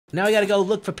Now I gotta go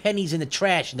look for pennies in the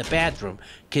trash in the bathroom,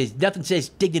 because nothing says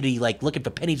dignity like looking for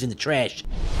pennies in the trash.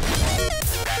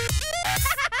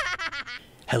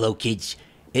 Hello, kids.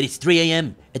 It is 3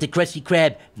 a.m. at the KRUSTY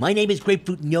KRAB. My name is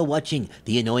Grapefruit, and you're watching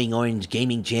the Annoying Orange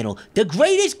Gaming Channel, the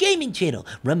greatest gaming channel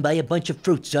run by a bunch of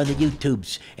fruits on the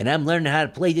YouTubes. And I'm learning how to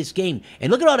play this game.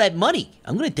 And look at all that money.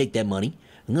 I'm gonna take that money.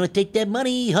 I'm gonna take that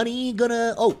money, honey. I'm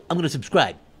gonna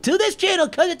subscribe to this channel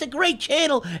because it's a great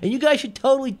channel, and you guys should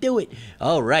totally do it.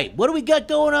 All right, what do we got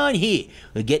going on here?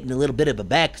 We're getting a little bit of a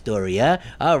backstory, huh?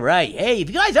 All right, hey, if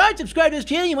you guys aren't subscribed to this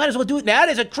channel, you might as well do it now.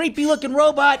 There's a creepy-looking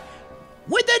robot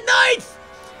with a knife.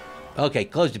 Okay,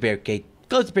 close the barricade.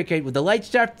 Close the barricade. When the lights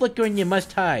start flickering, you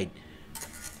must hide.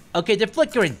 Okay, they're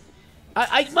flickering.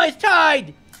 I must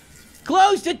hide.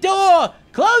 Close the door.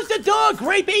 Close the door,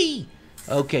 creepy.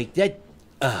 Okay, did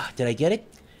I get it?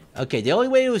 Okay, the only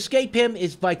way to escape him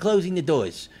is by closing the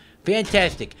doors.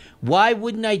 Fantastic. Why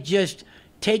wouldn't I just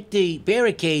take the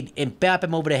barricade and bap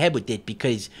him over the head with it?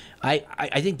 Because I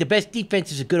think the best defense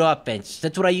is a good offense.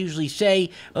 That's what I usually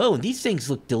say. Oh, and these things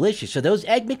look delicious. Are those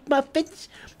Egg McMuffins?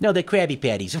 No, they're Krabby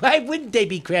Patties. Why wouldn't they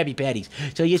be Krabby Patties?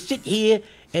 So you sit here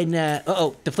and,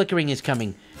 uh-oh, the flickering is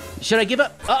coming. Should I give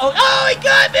up? Uh-oh, oh, he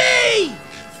got me!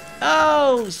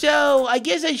 Oh, so I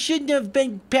guess I shouldn't have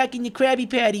been packing the Krabby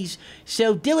Patties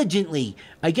so diligently.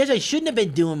 I guess I shouldn't have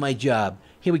been doing my job.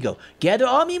 Here we go. Gather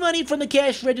all me money from the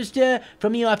cash register,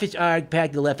 from the office arg,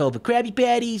 pack the leftover Krabby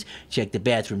Patties, check the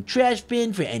bathroom trash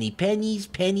bin for any pennies.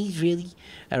 Pennies, really?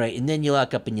 All right, and then you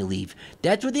lock up and you leave.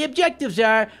 That's what the objectives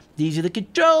are. These are the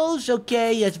controls.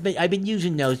 Okay, I've been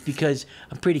using those because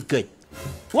I'm pretty good.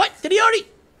 What? Did he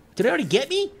already get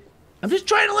me? I'm just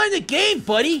trying to learn the game,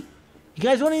 buddy. You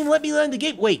guys won't even let me learn the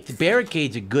game. Wait, the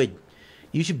barricades are good.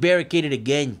 You should barricade it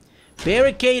again.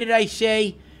 Barricade it, I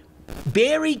say.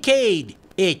 Barricade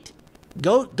it.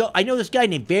 Go. I know this guy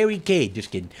named Barricade.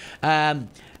 Just kidding.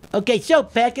 Okay, so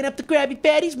packing up the Krabby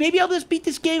Patties. Maybe I'll just beat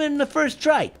this game in the first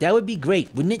try. That would be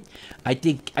great, wouldn't it? I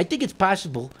think it's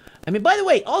possible. I mean, by the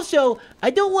way, also, I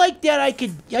don't like that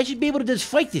I should be able to just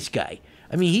fight this guy.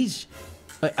 I mean,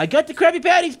 I got the Krabby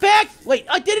Patties packed. Wait,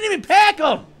 I didn't even pack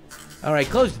them. All right,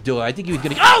 close the door. I think he was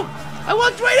gonna. Oh! I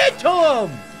walked right into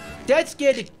him.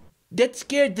 That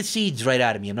scared the seeds right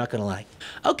out of me. I'm not gonna lie.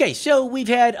 Okay, so we've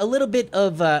had a little bit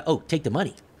of. Oh, take the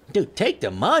money, dude. Take the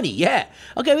money. Yeah.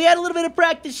 Okay, we had a little bit of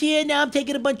practice here. Now I'm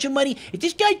taking a bunch of money. If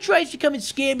this guy tries to come and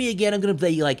scare me again, I'm gonna play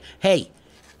you like, hey,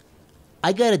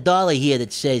 I got $1 here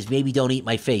that says maybe don't eat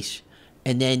my face.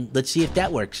 And then let's see if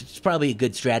that works. It's probably a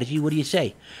good strategy. What do you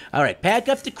say? All right, pack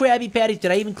up the Krabby Patties.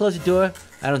 Did I even close the door?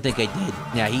 I don't think I did.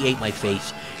 Nah, he ate my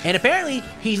face. And apparently,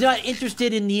 he's not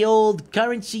interested in the old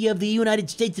currency of the United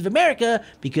States of America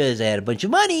because I had a bunch of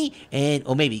money and,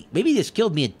 or maybe they just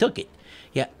killed me and took it.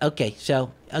 Yeah, okay,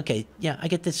 yeah, I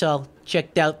get this all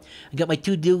checked out. I got my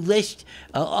to-do list.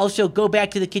 Also, go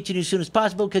back to the kitchen as soon as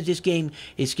possible because this game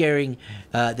is scaring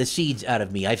the seeds out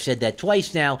of me. I've said that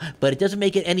twice now, but it doesn't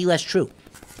make it any less true.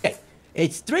 Okay,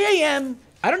 it's 3 a.m.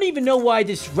 I don't even know why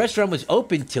this restaurant was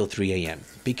open till 3 a.m.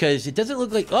 because it doesn't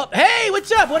look like... Oh, hey,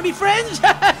 what's up? Want to be friends?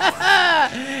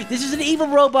 This is an evil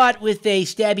robot with a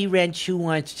stabby wrench who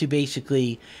wants to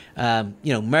basically,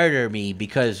 murder me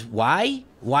because why?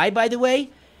 Why, by the way?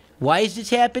 Why is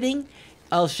this happening?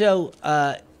 Also,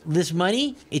 this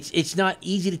money, it's not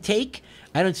easy to take.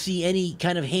 I don't see any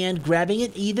kind of hand grabbing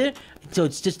it either. So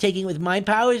it's just taking it with mind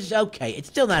powers? Okay, it's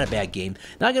still not a bad game.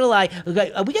 Not gonna lie.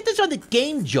 Okay, we got this on the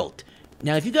Game Jolt.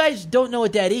 Now, if you guys don't know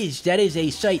what that is a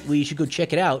site where you should go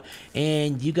check it out.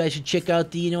 And you guys should check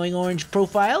out the Annoying Orange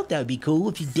profile. That would be cool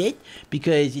if you did,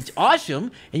 because it's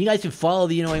awesome. And you guys can follow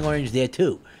the Annoying Orange there,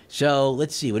 too. So,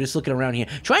 let's see. We're just looking around here.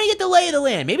 Trying to get the lay of the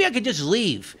land. Maybe I could just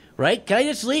leave, right? Can I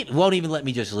just leave? It won't even let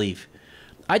me just leave.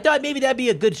 I thought maybe that'd be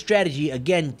a good strategy.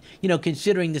 Again,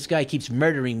 considering this guy keeps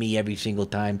murdering me every single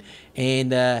time.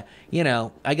 And,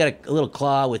 I got a little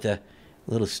claw with a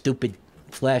little stupid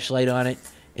flashlight on it.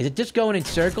 Is it just going in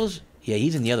circles? Yeah,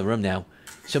 he's in the other room now.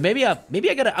 So maybe I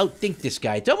gotta outthink this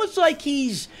guy. It's almost like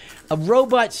he's a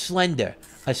robot Slender.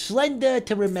 A Slender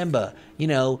to remember.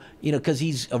 Because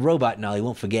he's a robot now. He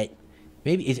won't forget.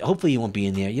 Hopefully he won't be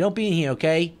in there. You don't be in here,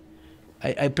 okay?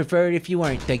 I prefer it if you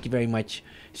weren't. Thank you very much.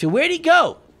 So where'd he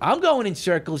go? I'm going in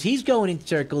circles. He's going in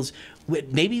circles.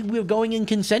 Maybe we're going in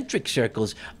concentric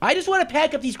circles. I just want to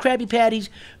pack up these Krabby Patties,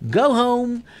 go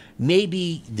home,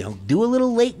 maybe do a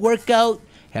little late workout,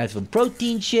 have some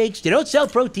protein shakes. They don't sell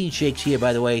protein shakes here,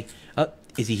 by the way.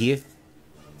 Is he here?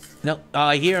 No. Oh,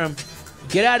 I hear him.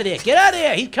 Get out of there. Get out of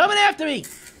there. He's coming after me.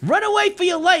 Run away for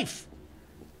your life.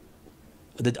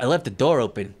 I left the door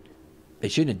open. They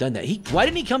shouldn't have done that. Why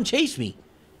didn't he come chase me?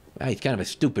 He's kind of a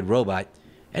stupid robot.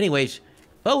 Anyways,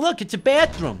 Oh, look, it's a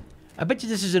bathroom. I bet you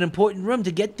this is an important room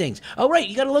to get things. Oh, right,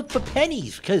 you gotta look for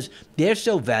pennies, because they're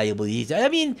so valuable these days. I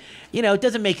mean, you know, it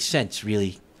doesn't make sense,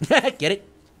 really. Get it?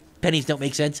 Pennies don't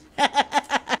make sense?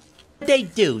 They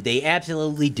do. They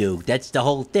absolutely do. That's the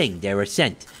whole thing. They're a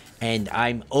cent. And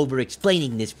I'm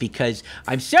over-explaining this because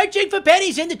I'm searching for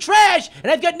pennies in the trash,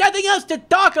 and I've got nothing else to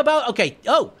talk about. Okay,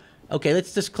 okay,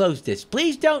 let's just close this.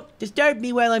 Please don't disturb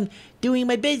me while I'm doing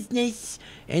my business.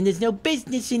 And there's no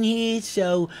business in here,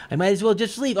 so I might as well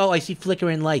just leave. Oh, I see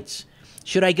flickering lights.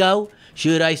 Should I go?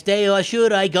 Should I stay or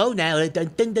should I go now?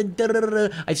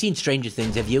 I've seen Stranger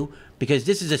Things, have you? Because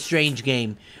this is a strange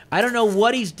game. I don't know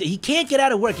what he can't get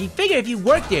out of work. He figured if you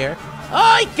work there...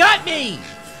 Oh, he got me!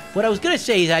 What I was going to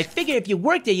say is I figure if you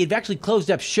worked there, you've actually closed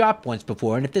up shop once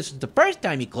before. And if this is the first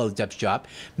time you closed up shop,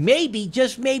 maybe,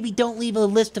 just maybe, don't leave a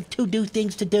list of to-do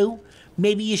things to do.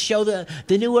 Maybe you show the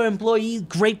newer employee,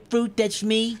 Grapefruit, that's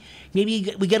me.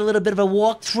 Maybe we get a little bit of a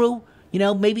walkthrough. You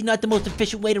know, maybe not the most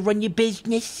efficient way to run your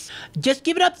business. Just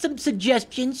giving up some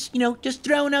suggestions, you know, just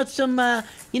throwing out some,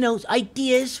 you know,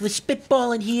 ideas with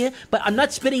spitballing here. But I'm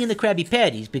not spitting in the Krabby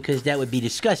Patties because that would be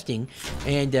disgusting.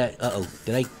 And, uh-oh,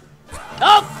 did I...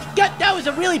 Oh, God, that was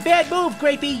a really bad move,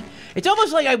 Grapey. It's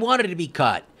almost like I wanted to be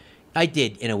caught. I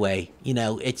did, in a way. You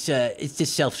know, it's this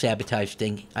self-sabotage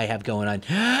thing I have going on.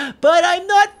 But I'm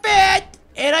not fat,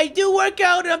 and I do work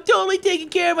out, and I'm totally taking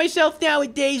care of myself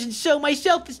nowadays, and so my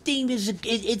self-esteem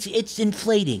it's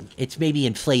inflating. It's maybe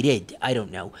inflated. I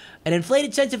don't know. An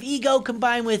inflated sense of ego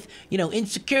combined with, you know,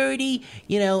 insecurity,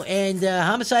 you know, and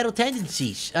homicidal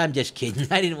tendencies. I'm just kidding.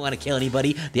 I didn't want to kill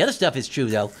anybody. The other stuff is true,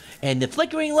 though. And the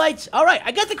flickering lights. All right,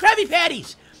 I got the Krabby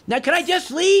Patties. Now, can I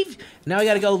just leave? Now I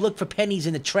gotta go look for pennies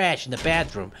in the trash in the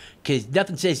bathroom. Because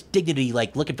nothing says dignity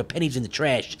like looking for pennies in the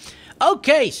trash.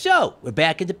 Okay, so, we're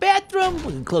back in the bathroom.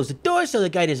 We can close the door so the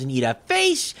guy doesn't eat our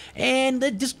face. And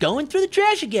just going through the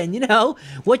trash again, you know.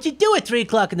 What you do at 3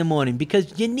 o'clock in the morning.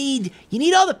 Because you need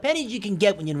all the pennies you can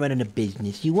get when you're running a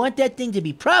business. You want that thing to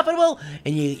be profitable.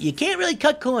 And you can't really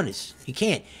cut corners. You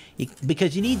can't.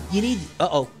 Because you need,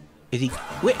 uh-oh.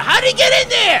 Wait, how did he get in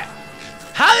there?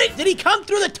 Did he come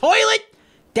through the toilet?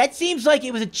 That seems like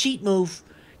it was a cheat move.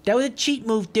 That was a cheat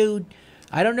move, dude.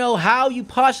 I don't know how you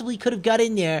possibly could have got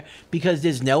in there because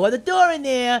there's no other door in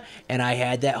there, and I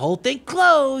had that whole thing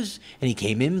closed, and he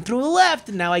came in through the left,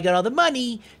 and now I got all the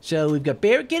money. So we've got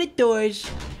barricaded doors,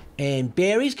 and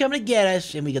Barry's coming to get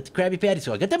us, and we got the Krabby Patty,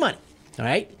 so I got the money. All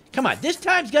right? Come on, this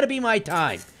time's got to be my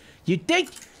time. You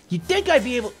think I'd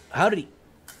be able... How did he...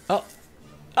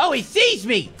 Oh, he sees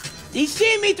me! He's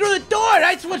seeing me through the door!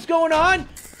 That's what's going on!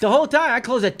 The whole time, I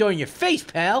closed that door in your face,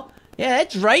 pal. Yeah,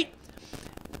 that's right.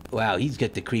 Wow, he's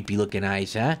got the creepy looking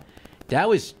eyes, huh? That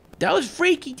was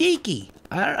freaky deaky.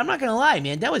 I'm not gonna lie,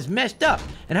 man. That was messed up.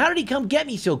 And how did he come get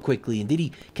me so quickly? And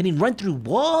can he run through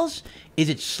walls? Is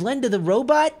it Slender the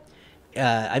robot?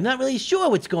 I'm not really sure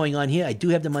what's going on here. I do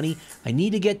have the money. I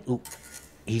need to get... Ooh,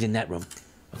 he's in that room.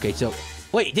 Okay, so...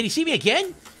 Wait, did he see me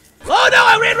again? Oh, no,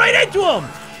 I ran right into him!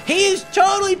 He is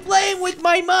totally playing with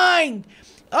my mind!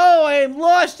 Oh, I am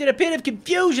lost in a pit of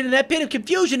confusion, and that pit of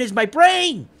confusion is my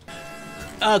brain!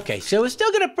 Okay, so we're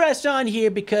still gonna press on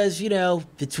here because, you know,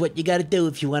 it's what you gotta do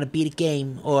if you want to beat a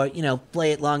game. Or, you know,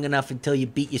 play it long enough until you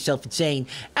beat yourself insane.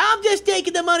 I'm just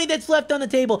taking the money that's left on the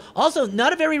table. Also,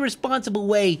 not a very responsible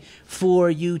way for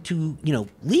you to, you know,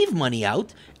 leave money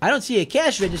out. I don't see a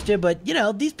cash register, but, you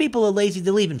know, these people are lazy.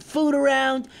 They're leaving food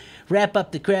around. Wrap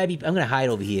up the Krabby... I'm gonna hide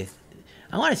over here.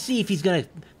 I want to see if he's gonna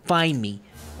find me.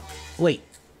 Wait.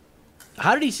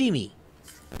 How did he see me?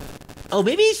 Oh,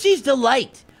 maybe he sees the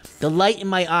light. The light in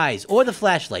my eyes. Or the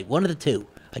flashlight. One of the two.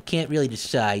 I can't really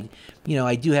decide. You know,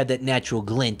 I do have that natural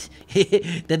glint.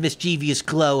 The mischievous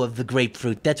glow of the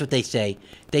grapefruit. That's what they say.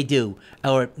 They do.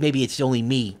 Or maybe it's only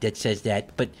me that says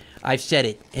that. But I've said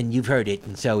it, and you've heard it,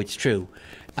 and so it's true.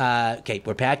 Okay,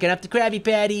 we're packing up the Krabby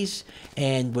Patties,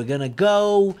 and we're gonna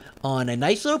go on a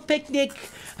nice little picnic.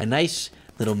 A nice...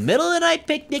 little middle of the night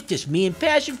picnic, just me and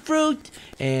Passion Fruit,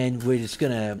 and we're just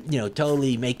gonna, you know,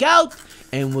 totally make out,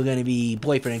 and we're gonna be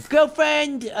boyfriend and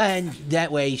girlfriend, and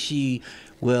that way she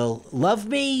will love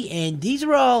me, and these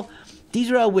are all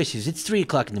wishes. It's 3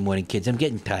 o'clock in the morning, kids. I'm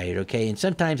getting tired, okay? And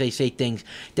sometimes I say things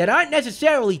that aren't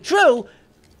necessarily true.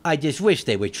 I just wish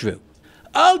they were true.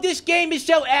 Oh, this game is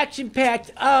so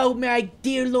action-packed. Oh, my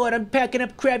dear Lord, I'm packing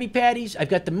up Krabby Patties. I've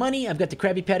got the money, I've got the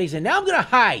Krabby Patties, and now I'm gonna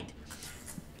hide.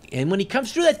 And when he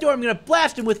comes through that door, I'm going to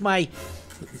blast him with my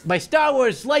Star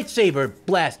Wars lightsaber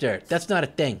blaster. That's not a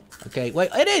thing, okay? Well,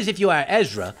 it is if you are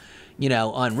Ezra, you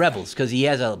know, on Rebels, because he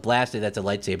has a blaster that's a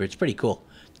lightsaber. It's pretty cool.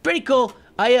 It's pretty cool.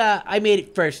 I made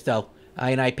it first, though.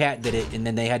 and I patented it, and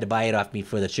then they had to buy it off me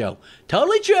for the show.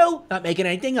 Totally true. Not making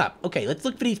anything up. Okay, let's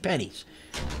look for these pennies.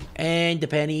 And the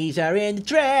pennies are in the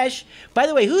trash. By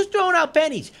the way, who's throwing out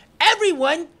pennies?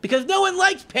 Everyone, because no one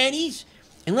likes pennies,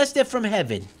 unless they're from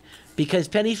heaven. Because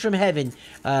pennies from heaven,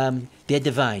 they're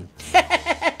divine.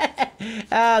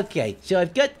 Okay, so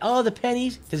I've got all the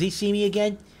pennies. Does he see me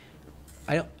again?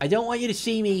 I don't want you to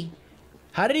see me.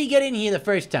 How did he get in here the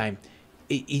first time?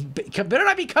 He better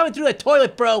not be coming through the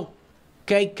toilet, bro.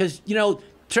 Okay, because, you know,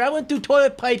 traveling through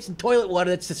toilet pipes and toilet water,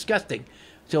 that's disgusting.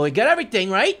 So I got everything,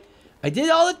 right? I did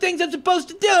all the things I'm supposed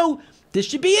to do. This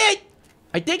should be it.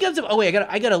 I think I'm... Oh, wait,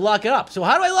 I gotta lock it up. So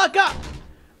how do I lock up?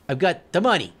 I've got the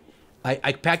money.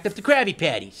 I packed up the Krabby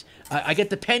Patties. I got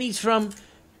the pennies from...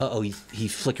 Uh-oh,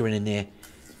 he's flickering in there.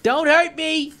 Don't hurt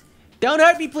me. Don't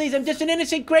hurt me, please. I'm just an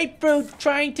innocent grapefruit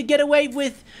trying to get away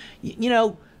with, you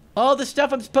know, all the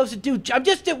stuff I'm supposed to do. I'm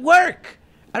just at work.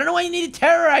 I don't know why you need to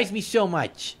terrorize me so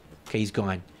much. Okay, he's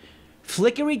gone.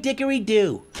 Flickery dickory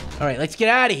do. All right, let's get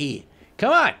out of here.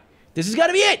 Come on. This is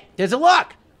gotta be it. There's a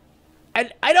lock.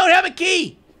 And I don't have a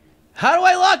key. How do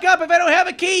I lock up if I don't have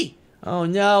a key? Oh,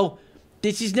 no.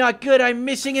 This is not good. I'm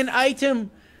missing an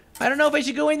item. I don't know if I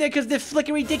should go in there because they're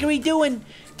flickery dickory doing.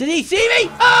 Did he see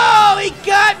me? Oh, he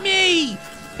got me.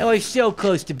 I was so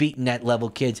close to beating that level,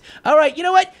 kids. All right, you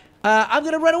know what? I'm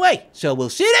going to run away. So we'll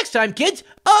see you next time, kids.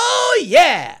 Oh,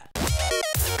 yeah.